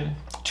reaction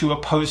to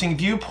opposing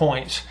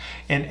viewpoints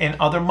and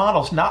other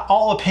models. Not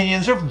all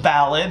opinions are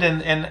valid,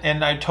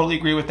 and I totally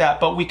agree with that,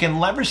 but we can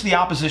leverage the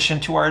opposition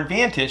to our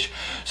advantage.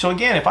 So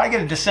again, if I get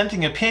a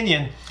dissenting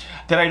opinion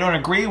that I don't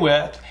agree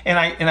with, and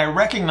I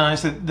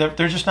recognize that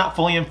they're just not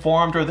fully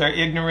informed, or they're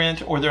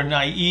ignorant, or they're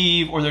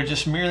naive, or they're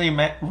just merely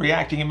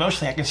reacting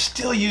emotionally, I can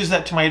still use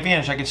that to my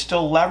advantage. I can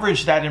still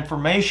leverage that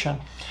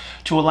information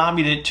to allow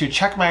me to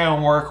check my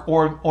own work,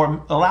 or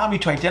allow me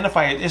to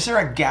identify it. Is there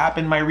a gap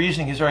in my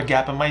reasoning? Is there a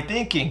gap in my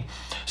thinking?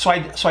 So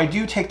I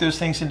do take those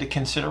things into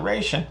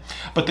consideration,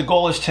 but the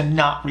goal is to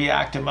not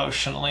react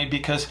emotionally,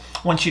 because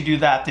once you do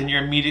that, then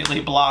you're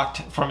immediately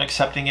blocked from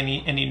accepting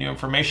any new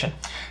information.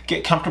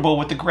 Get comfortable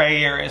with the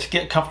gray areas,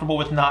 get comfortable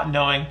with not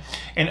knowing,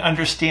 and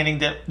understanding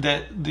that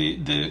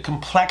the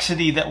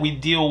complexity that we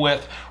deal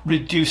with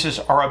reduces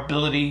our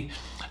ability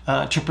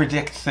to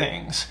predict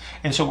things.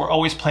 And so we're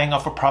always playing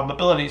off of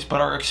probabilities,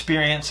 but our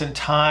experience and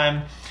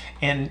time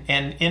and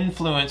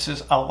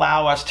influences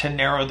allow us to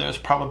narrow those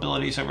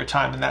probabilities over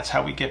time, and that's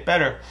how we get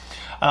better.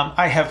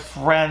 I have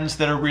friends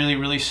that are really,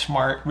 really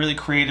smart, really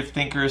creative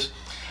thinkers,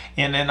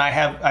 and then I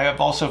have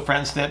also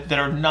friends that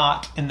are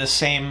not in the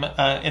same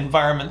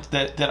environment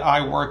that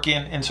I work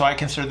in, and so I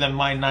consider them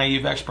my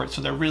naive experts.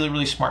 So they're really,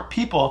 really smart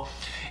people.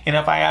 And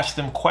if I ask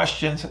them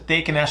questions,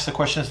 they can ask the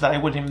questions that I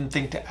wouldn't even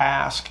think to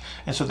ask.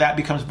 And so that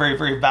becomes very,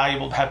 very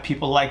valuable to have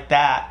people like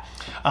that.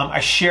 I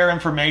share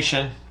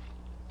information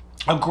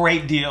a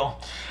great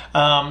deal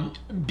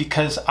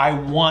because I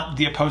want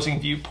the opposing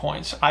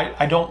viewpoints.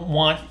 I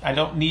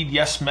don't need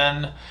yes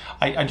men.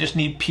 I just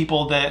need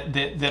people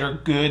that are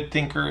good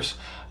thinkers,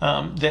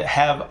 that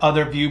have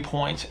other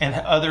viewpoints and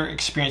other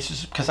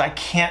experiences, because I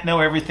can't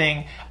know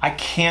everything. I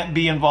can't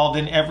be involved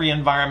in every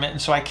environment,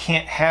 and so I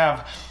can't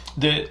have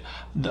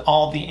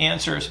all the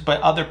answers, but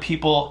other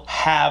people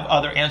have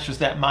other answers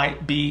that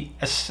might be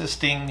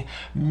assisting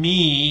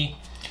me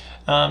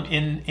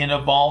in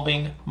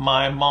evolving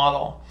my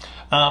model.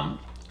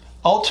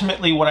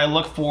 Ultimately, what I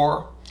look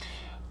for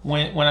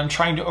when I'm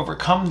trying to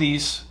overcome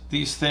these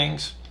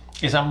things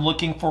is I'm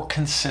looking for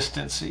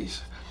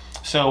consistencies.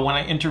 So when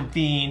I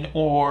intervene,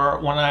 or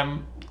when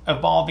I'm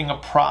evolving a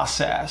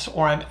process,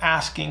 or I'm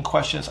asking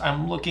questions,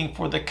 I'm looking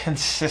for the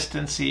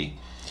consistency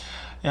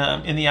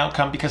in the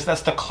outcome, because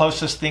that's the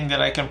closest thing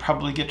that I can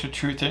probably get to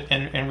truth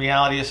and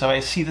reality. So I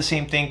see the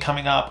same thing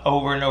coming up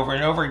over and over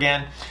and over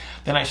again,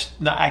 then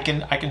I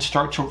can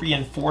start to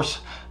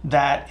reinforce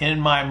that in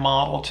my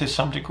model to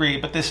some degree.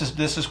 But this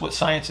is what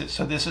science is.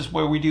 So this is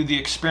where we do the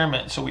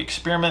experiment. So we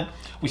experiment,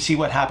 we see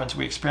what happens.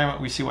 We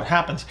experiment, we see what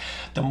happens.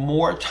 The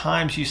more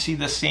times you see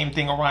the same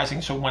thing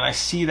arising, so when I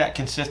see that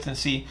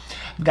consistency,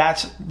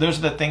 those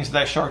are the things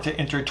that I start to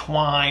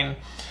intertwine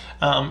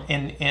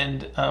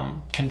and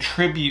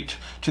contribute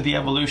to the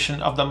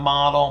evolution of the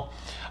model.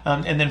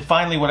 And then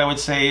finally, what I would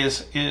say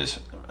is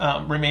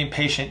remain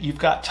patient. You've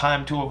got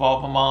time to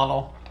evolve a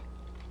model.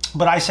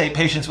 But I say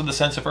patience with a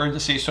sense of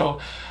urgency. So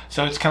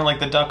it's kind of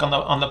like the duck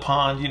on the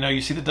pond. You know, you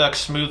see the duck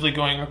smoothly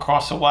going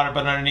across the water,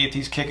 but underneath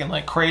he's kicking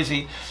like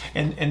crazy.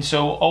 And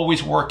so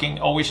always working,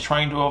 always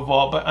trying to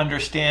evolve, but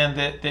understand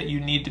that you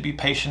need to be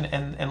patient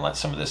and let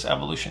some of this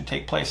evolution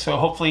take place. So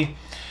hopefully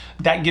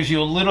that gives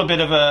you a little bit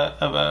of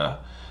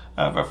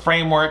a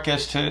framework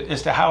as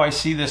to how I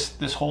see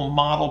this whole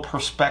model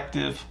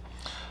perspective.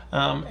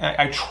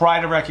 I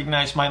try to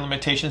recognize my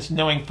limitations,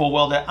 knowing full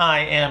well that I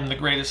am the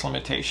greatest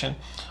limitation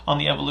on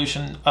the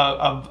evolution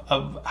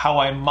of how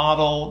I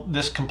model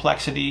this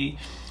complexity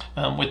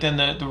within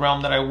the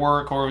realm that I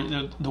work, or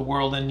the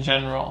world in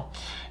general.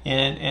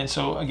 And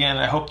so again,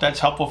 I hope that's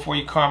helpful for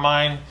you,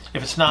 Carmine.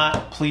 If it's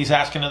not, please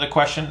ask another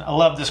question. I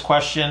love this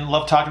question,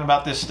 love talking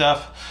about this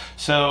stuff.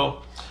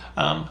 So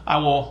I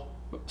will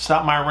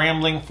stop my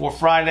rambling for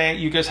Friday.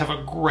 You guys have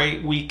a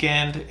great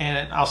weekend,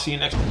 and I'll see you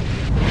next week.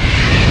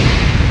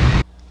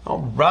 All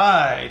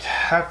right,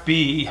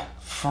 happy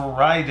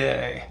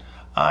Friday.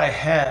 I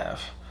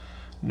have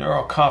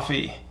Neuro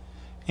Coffee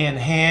in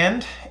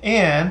hand,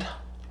 and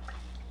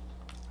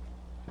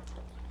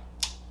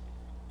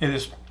it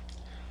is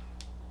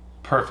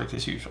perfect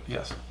as usual.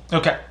 Yes.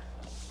 Okay.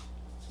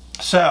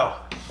 So,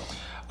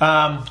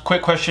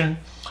 quick question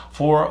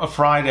for a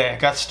Friday. I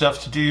got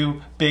stuff to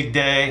do, big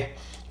day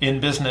in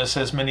business,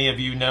 as many of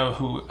you know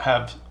who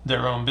have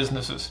their own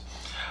businesses.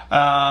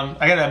 I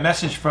got a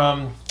message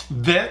from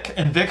Vic,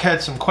 and Vic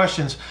had some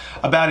questions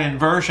about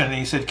inversion, and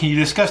he said, can you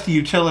discuss the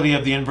utility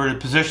of the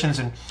inverted positions,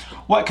 and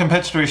what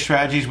compensatory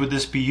strategies would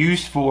this be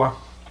used for?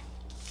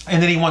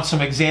 And then he wants some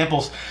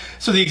examples.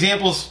 So the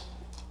examples,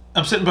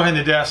 I'm sitting behind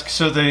the desk,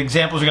 so the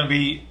examples are going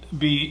to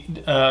be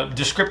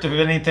descriptive of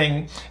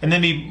anything, and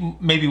then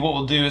maybe what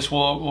we'll do is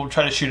we'll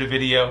try to shoot a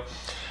video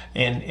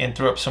and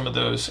throw up some of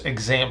those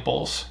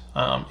examples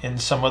in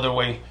some other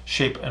way,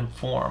 shape, and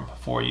form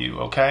for you,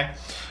 okay?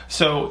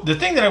 So the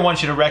thing that I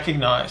want you to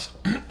recognize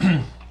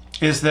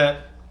is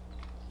that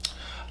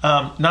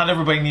not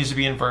everybody needs to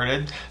be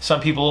inverted.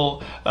 Some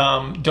people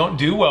don't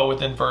do well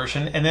with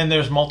inversion, and then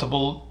there's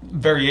multiple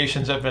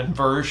variations of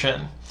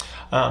inversion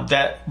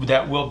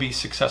that will be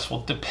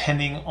successful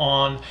depending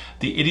on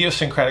the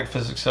idiosyncratic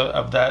physics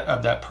of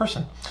that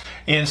person.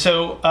 And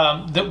so,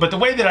 but the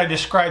way that I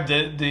describe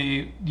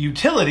the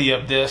utility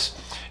of this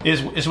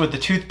is with the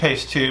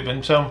toothpaste tube.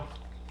 And so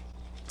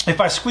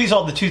if I squeeze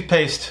all the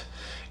toothpaste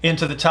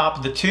into the top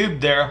of the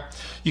tube there,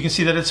 you can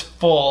see that it's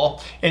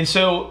full. And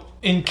so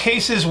in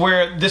cases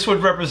where this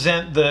would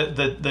represent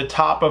the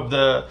top of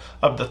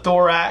the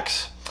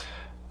thorax,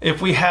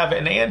 if we have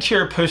an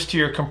anterior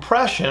posterior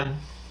compression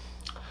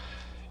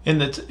in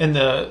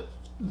the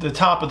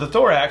top of the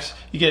thorax,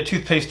 you get a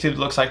toothpaste tube that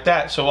looks like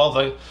that. So all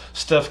the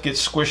stuff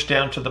gets squished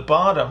down to the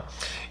bottom.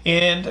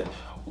 And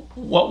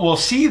what we'll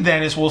see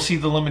then is we'll see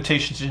the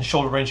limitations in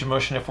shoulder range of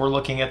motion if we're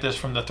looking at this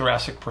from the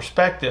thoracic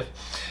perspective.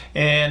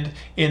 And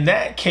in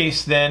that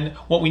case then,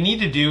 what we need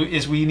to do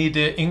is we need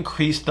to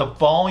increase the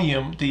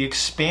volume, the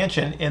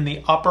expansion in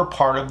the upper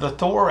part of the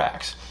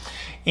thorax.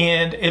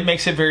 And it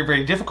makes it very,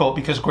 very difficult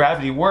because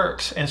gravity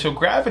works. And so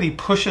gravity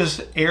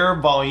pushes air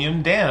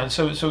volume down.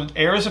 So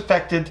air is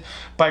affected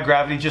by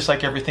gravity just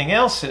like everything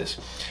else is.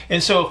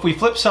 And so if we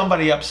flip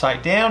somebody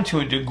upside down to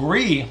a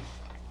degree,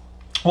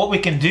 what we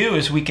can do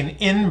is we can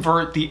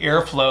invert the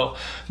airflow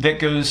that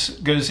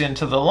goes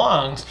into the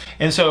lungs.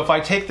 And so if I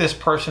take this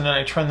person and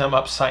I turn them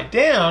upside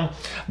down,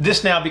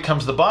 this now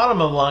becomes the bottom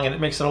of the lung, and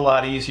it makes it a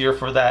lot easier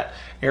for that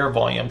air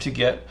volume to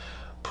get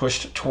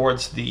pushed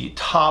towards the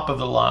top of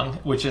the lung,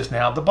 which is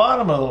now the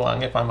bottom of the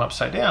lung if I'm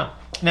upside down.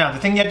 Now, the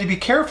thing you have to be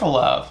careful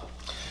of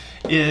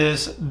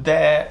is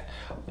that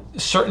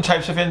certain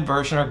types of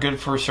inversion are good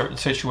for certain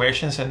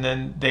situations, and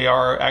then they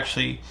are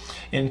actually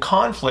in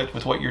conflict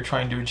with what you're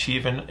trying to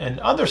achieve in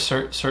other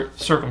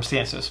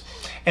circumstances.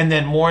 And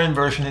then more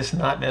inversion is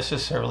not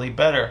necessarily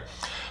better.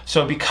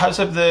 So because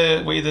of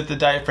the way that the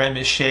diaphragm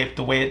is shaped,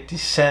 the way it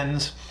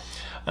descends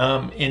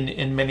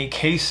in many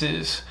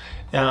cases,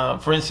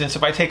 for instance,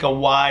 if I take a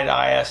wide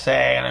ISA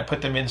and I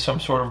put them in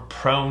some sort of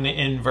prone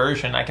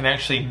inversion, I can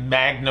actually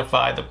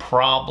magnify the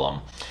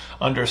problem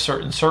under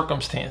certain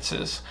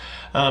circumstances.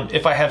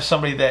 If I have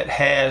somebody that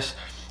has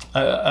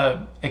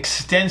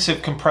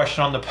extensive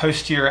compression on the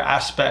posterior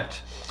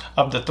aspect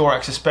of the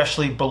thorax,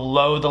 especially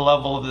below the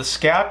level of the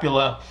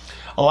scapula,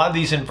 a lot of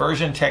these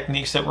inversion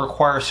techniques that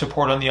require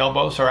support on the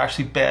elbows are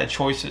actually bad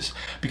choices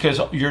because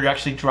you're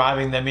actually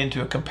driving them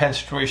into a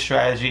compensatory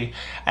strategy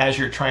as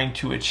you're trying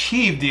to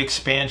achieve the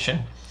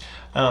expansion,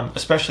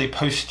 especially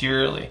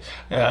posteriorly.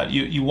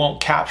 You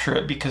won't capture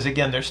it because,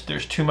 again,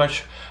 there's too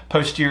much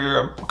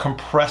posterior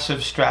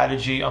compressive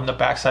strategy on the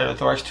backside of the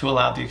thorax to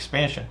allow the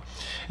expansion.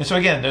 And so,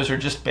 again, those are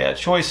just bad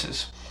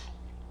choices.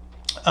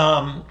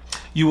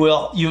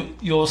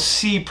 You'll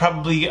see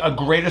probably a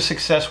greater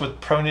success with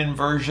prone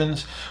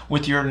inversions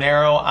with your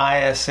narrow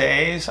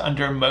ISAs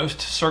under most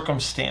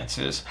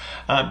circumstances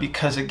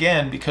because of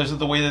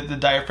the way that the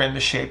diaphragm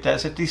is shaped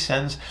as it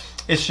descends.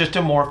 It's just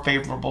a more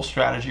favorable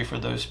strategy for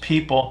those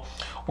people.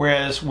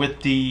 Whereas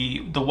with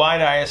the wide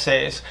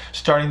ISAs,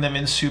 starting them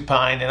in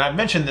supine, and I've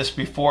mentioned this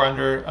before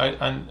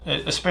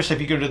especially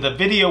if you go to the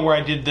video where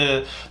I did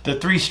the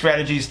 3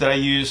 strategies that I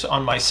use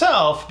on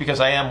myself, because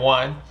I am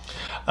one,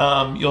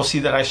 you'll see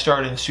that I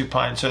start in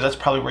supine. So that's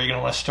probably where you're going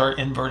to want to start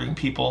inverting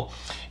people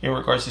in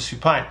regards to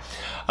supine.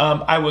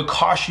 I would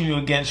caution you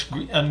against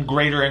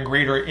greater and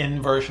greater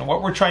inversion.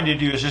 What we're trying to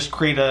do is just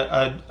create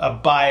a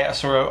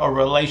bias or a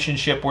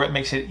relationship where it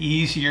makes it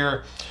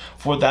easier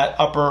for that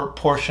upper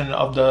portion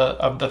of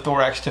the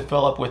thorax to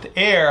fill up with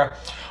air,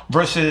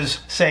 versus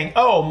saying,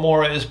 oh,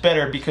 more is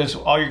better, because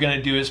all you're going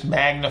to do is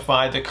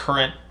magnify the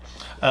current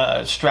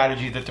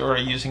strategy that they're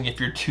already using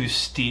if you're too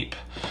steep.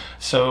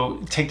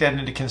 So take that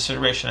into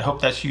consideration. I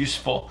hope that's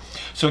useful.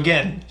 So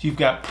again, you've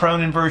got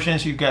prone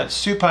inversions, you've got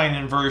supine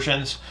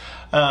inversions,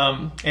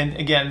 and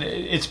again,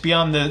 it's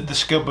beyond the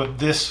scope of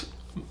this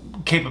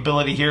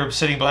capability here of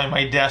sitting behind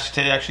my desk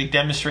to actually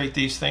demonstrate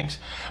these things.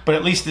 But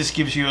at least this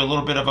gives you a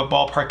little bit of a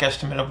ballpark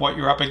estimate of what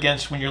you're up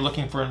against when you're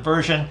looking for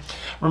inversion.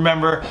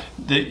 Remember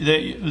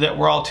that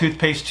we're all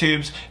toothpaste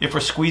tubes. If we're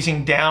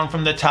squeezing down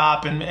from the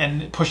top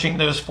and pushing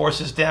those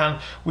forces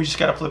down, we just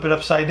got to flip it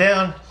upside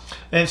down,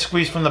 then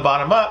squeeze from the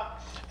bottom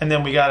up, and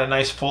then we got a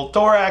nice full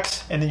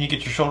thorax, and then you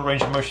get your shoulder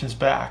range of motions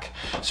back.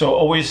 So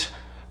always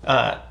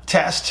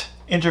test,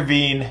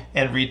 intervene,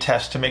 and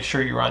retest to make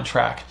sure you're on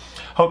track.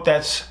 Hope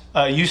that's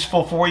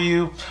useful for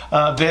you,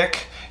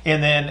 Vic.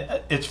 And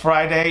then it's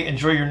Friday.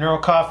 Enjoy your neuro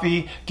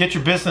coffee. Get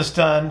your business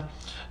done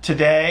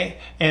today,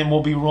 and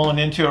we'll be rolling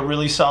into a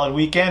really solid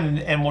weekend.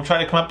 And we'll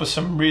try to come up with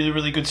some really,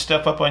 really good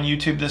stuff up on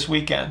YouTube this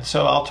weekend.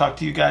 So I'll talk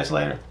to you guys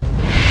later.